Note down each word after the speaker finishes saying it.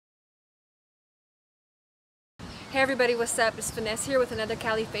Hey everybody, what's up? It's Finesse here with another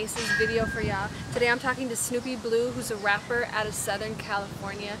Cali Faces video for y'all. Today I'm talking to Snoopy Blue, who's a rapper out of Southern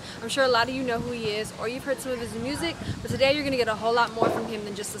California. I'm sure a lot of you know who he is, or you've heard some of his music, but today you're gonna get a whole lot more from him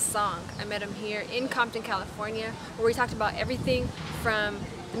than just a song. I met him here in Compton, California, where we talked about everything from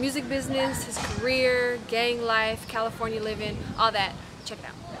the music business, his career, gang life, California living, all that. Check it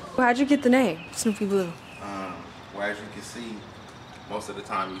out. How'd you get the name, Snoopy Blue? Well, as you can see, most of the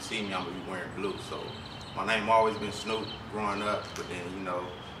time you see me, I'm gonna be wearing blue, so my name always been Snoop growing up, but then, you know,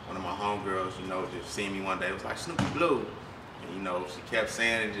 one of my homegirls, you know, just seen me one day, was like, Snoopy Blue. And, you know, she kept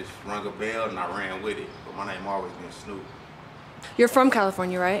saying it, just rung a bell, and I ran with it. But my name always been Snoop. You're from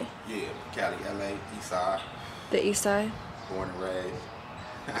California, right? Yeah, Cali, LA, East Side. The East Side? Born and raised.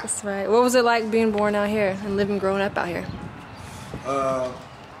 That's right. What was it like being born out here and living, growing up out here? I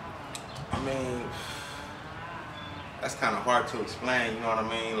mean, that's kind of hard to explain, you know what I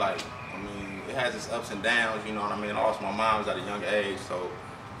mean? Like, it has its ups and downs, you know what I mean? I lost my mom at a young age, so,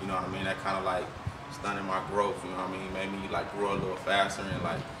 you know what I mean? That kind of like stunted my growth, you know what I mean? Made me like grow a little faster and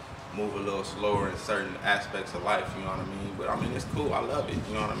like move a little slower in certain aspects of life, you know what I mean? But I mean, it's cool, I love it,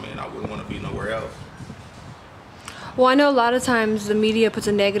 you know what I mean? I wouldn't want to be nowhere else. Well, I know a lot of times the media puts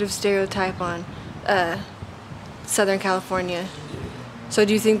a negative stereotype on Southern California. So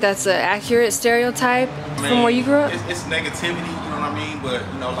do you think that's an accurate stereotype from where you grew up? It's negativity, you know what I mean? But,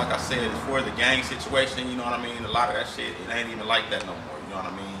 you know, like I said, as far as the gang situation, you know what I mean? A lot of that shit, it ain't even like that no more, you know what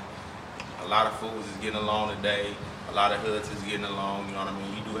I mean? A lot of fools is getting along today. A lot of hoods is getting along, you know what I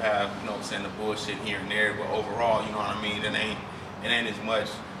mean? You do have, you know what I'm saying, the bullshit here and there, but overall, you know what I mean? It ain't as much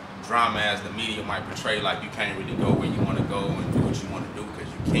drama as the media might portray, like you can't really go where you want to go and do what you want to do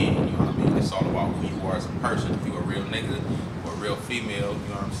because you can, you know what I mean? It's all about who you are as a person. If you're a real nigga or a real female, you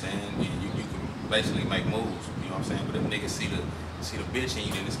know what I'm saying, then you can basically make moves, you know what I'm saying? But if niggas see the bitch in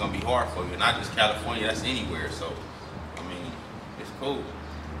you, then it's gonna be hard for you. Not just California, that's anywhere, so, I mean, it's cool.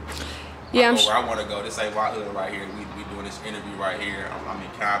 Yeah, where I want to go. This ain't my hood right here. We doing this interview right here. I'm in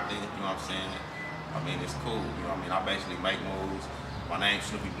Compton, you know what I'm saying? I mean, it's cool, you know what I mean? I basically make moves. My name's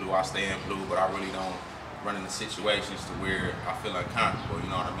Snoopy Blue, I stay in blue, but I really don't run into situations to where I feel uncomfortable, you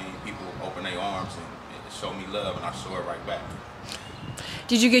know what I mean? People open their arms and show me love, and I show it right back.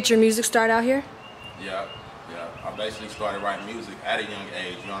 Did you get your music start out here? Yeah. I basically started writing music at a young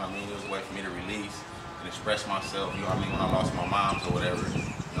age, you know what I mean? It was a way for me to release and express myself, you know what I mean? When I lost my moms or whatever, you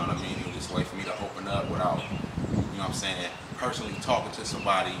know what I mean? It was just a way for me to open up without, you know what I'm saying, personally talking to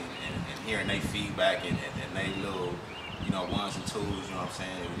somebody and hearing their feedback and their little, you know, ones and twos, you know what I'm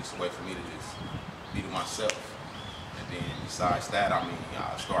saying? It was just a way for me to just be to myself. And then besides that, I mean,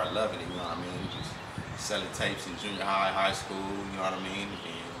 I started loving it, you know what I mean? Just selling tapes in junior high, high school, you know what I mean?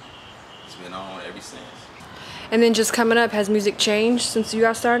 And it's been on ever since. And then just coming up, has music changed since you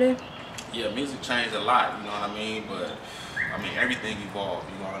got started? Yeah, music changed a lot, you know what I mean? But, I mean, everything evolved,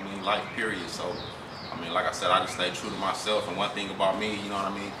 you know what I mean? Life, period. So, I mean, like I said, I just stay true to myself. And one thing about me, you know what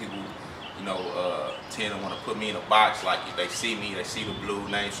I mean? People, you know, tend to want to put me in a box. Like if they see me, they see the blue,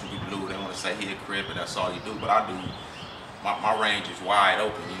 name Snoopy Blue, they want to say he a Crip and that's all you do. But I do, my range is wide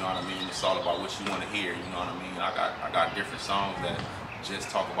open, you know what I mean? It's all about what you want to hear, you know what I mean? I got different songs that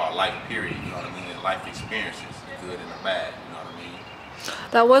just talk about life, period, you know what I mean? And life experiences, the good and the bad, you know what I mean?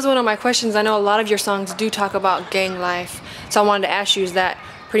 That was one of my questions. I know a lot of your songs do talk about gang life. So I wanted to ask you, is that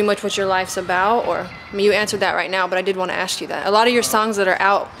pretty much what your life's about? Or, I mean, you answered that right now, but I did want to ask you that. A lot of your songs that are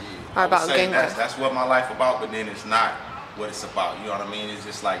out are about gang life. That's what my life about, but then it's not what it's about, you know what I mean? It's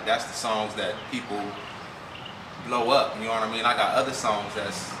just like, that's the songs that people blow up, you know what I mean? I got other songs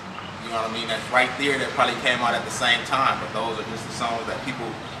that's, you know what I mean, that's right there that probably came out at the same time, but those are just the songs that people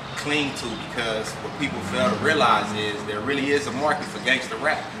cling to because what people fail to realize is there really is a market for gangster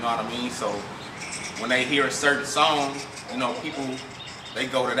rap, you know what I mean? So when they hear a certain song, you know, people, they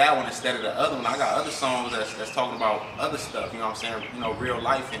go to that one instead of the other one. I got other songs that's talking about other stuff, you know what I'm saying? You know, real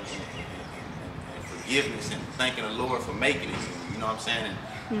life and forgiveness and thanking the Lord for making it, you know what I'm saying? And,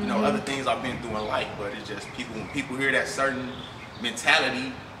 you know, other things I've been through in life, but it's just people, when people hear that certain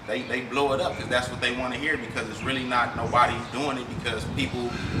mentality, they blow it up because that's what they want to hear because it's really not nobody doing it because people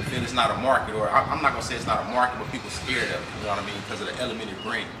feel it's not a market, or I'm not going to say it's not a market, but people scared of it, you know what I mean, because of the element it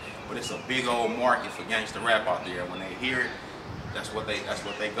brings. But it's a big old market for gangster rap out there. When they hear it, that's what they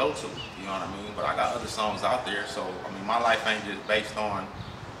go to, you know what I mean? But I got other songs out there, so I mean my life ain't just based on,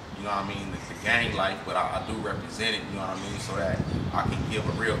 you know what I mean, the gang life, but I do represent it, you know what I mean, so that I can give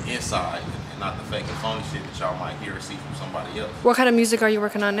a real insight and not the fake and phony shit that y'all might hear or see from somebody else. What kind of music are you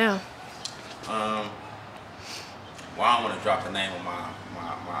working on now? Well, I don't want to drop the name of my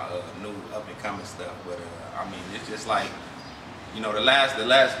new up and coming stuff, but I mean, it's just like You know, the last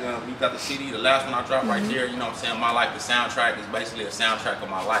you got the CD, the last one I dropped right there, you know what I'm saying? My Life, the soundtrack is basically a soundtrack of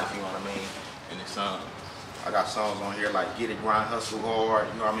my life, you know what I mean? And it's I got songs on here like Get It, Grind, Hustle Hard,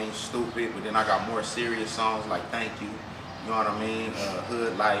 you know what I mean? Stupid, but then I got more serious songs like Thank You, you know what I mean?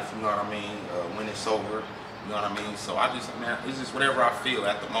 Hood Life, you know what I mean? When It's Over, you know what I mean? So man, it's just whatever I feel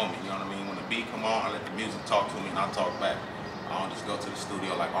at the moment, you know what I mean? When the beat come on, I let the music talk to me and I talk back. I don't just go to the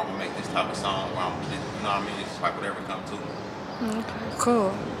studio like, I'm gonna make this type of song, or you know what I mean? It's just like whatever come to me. Okay, cool.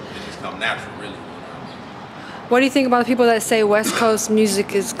 It just come natural, really. You know what I mean? What do you think about the people that say West Coast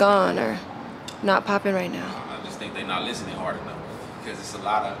music is gone or not popping right now? I just think they're not listening hard enough because it's a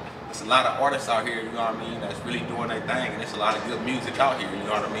lot of artists out here, you know what I mean, that's really doing their thing, and it's a lot of good music out here, you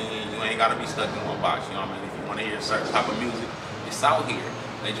know what I mean? You ain't gotta be stuck in one box, you know what I mean? If you want to hear a certain type of music, it's out here.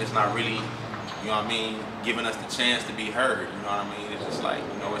 They just not really, you know what I mean, giving us the chance to be heard, you know what I mean? It's just like,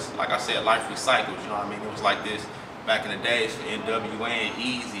 you know, it's like I said, life recycles, you know what I mean? It was like this back in the days for NWA and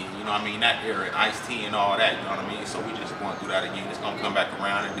Easy, you know what I mean, that era, and Ice-T and all that, you know what I mean? So we just going through that again. It's gonna come back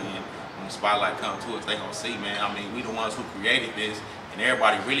around, and then when the spotlight comes to us, they gonna see, man, I mean, we the ones who created this, and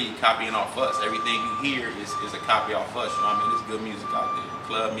everybody really copying off us. Everything you hear is a copy off us, you know what I mean? There's good music out there,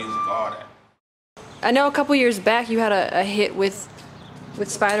 club music, all that. I know a couple years back you had a hit with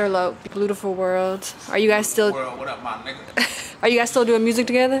Spider-Loc, Beautiful World. Are you guys still? World, what up, my nigga? Are you guys still doing music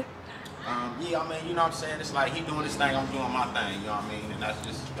together? Yeah, I mean, you know what I'm saying? It's like he doing his thing, I'm doing my thing, you know what I mean? And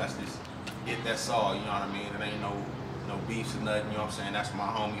that's all, you know what I mean? It ain't no beefs or nothing, you know what I'm saying? That's my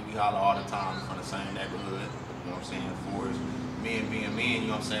homie, we holler all the time from the same neighborhood, you know what I'm saying? For us, men being men, you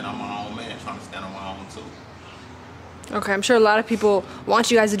know what I'm saying? I'm my own man, trying to stand on my own too. Okay, I'm sure a lot of people want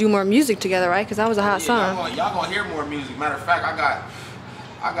you guys to do more music together, right? Because that was a hot song. Y'all gonna hear more music. Matter of fact,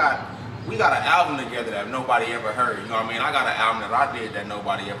 we got an album together that nobody ever heard, you know what I mean? I got an album that I did that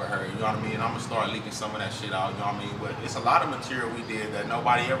nobody ever heard, you know what I mean? I'm gonna start leaking some of that shit out, you know what I mean? But it's a lot of material we did that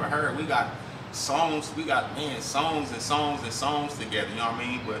nobody ever heard. We got songs, songs and songs together, you know what I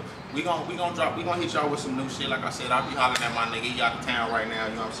mean? But we gonna hit y'all with some new shit. Like I said, I'll be hollering at my nigga, he out of town right now,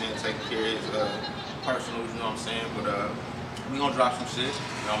 you know what I'm saying? Taking care of his personals, you know what I'm saying? But we gonna drop some shit,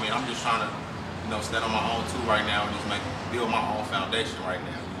 you know what I mean? I'm just trying to, you know, stand on my own too right now and just build my own foundation right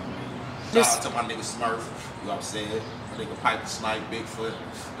now. Shout out to my nigga Smurf, you know what I'm saying? My nigga Piper Snipe, Bigfoot,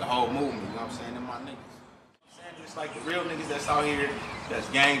 the whole movement, you know what I'm saying? And my niggas. It's like the real niggas that's out here, that's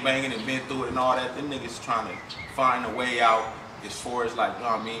gang banging and been through it and all that, them niggas trying to find a way out as far as like, you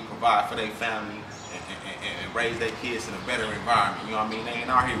know what I mean, provide for their family and raise their kids in a better environment, you know what I mean? They ain't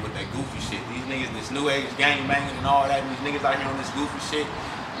out here with that goofy shit. These niggas, this new age gang banging and all that, and these niggas out here on this goofy shit,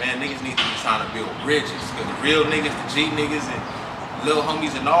 man, niggas need to be trying to build bridges. Cause the real niggas, the G niggas and little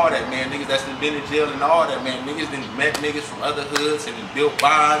homies and all that, man, niggas that's been in jail and all that, man, niggas done met niggas from other hoods and built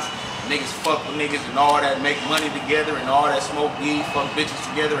bonds, niggas fuck with niggas and all that, make money together and all that, smoke weed, fuck bitches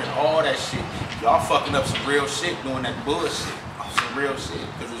together and all that shit. Y'all fucking up some real shit doing that bullshit, some real shit,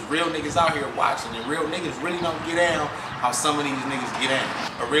 because there's real niggas out here watching, and real niggas really don't get down how some of these niggas get down.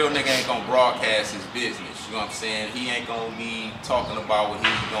 A real nigga ain't gonna broadcast his business, you know what I'm saying? He ain't gonna be talking about what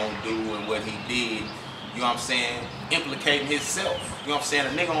he's gonna do and what he did, you know what I'm saying, implicating himself. You know what I'm saying? A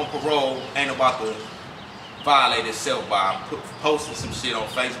nigga on parole ain't about to violate himself by posting some shit on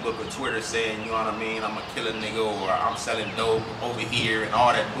Facebook or Twitter saying, you know what I mean, I'm gonna kill a nigga or I'm selling dope over here and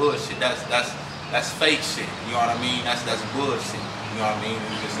all that bullshit. That's fake shit, you know what I mean? That's bullshit, you know what I mean?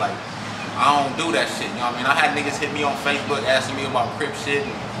 It's just like, I don't do that shit, you know what I mean? I had niggas hit me on Facebook asking me about Crip shit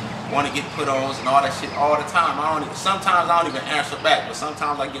and want to get put-ons and all that shit all the time. Sometimes I don't even answer back, but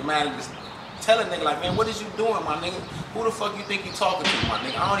sometimes I get mad and just tell a nigga like, man, what is you doing, my nigga? Who the fuck you think you talking to, my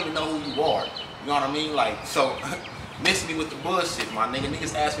nigga? I don't even know who you are. You know what I mean? Like, so, miss me with the bullshit, my nigga.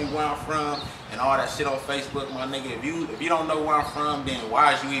 Niggas ask me where I'm from and all that shit on Facebook, my nigga. If you don't know where I'm from, then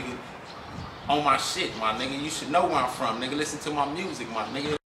why is you even on my shit, my nigga? You should know where I'm from, nigga. Listen to my music, my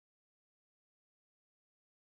nigga.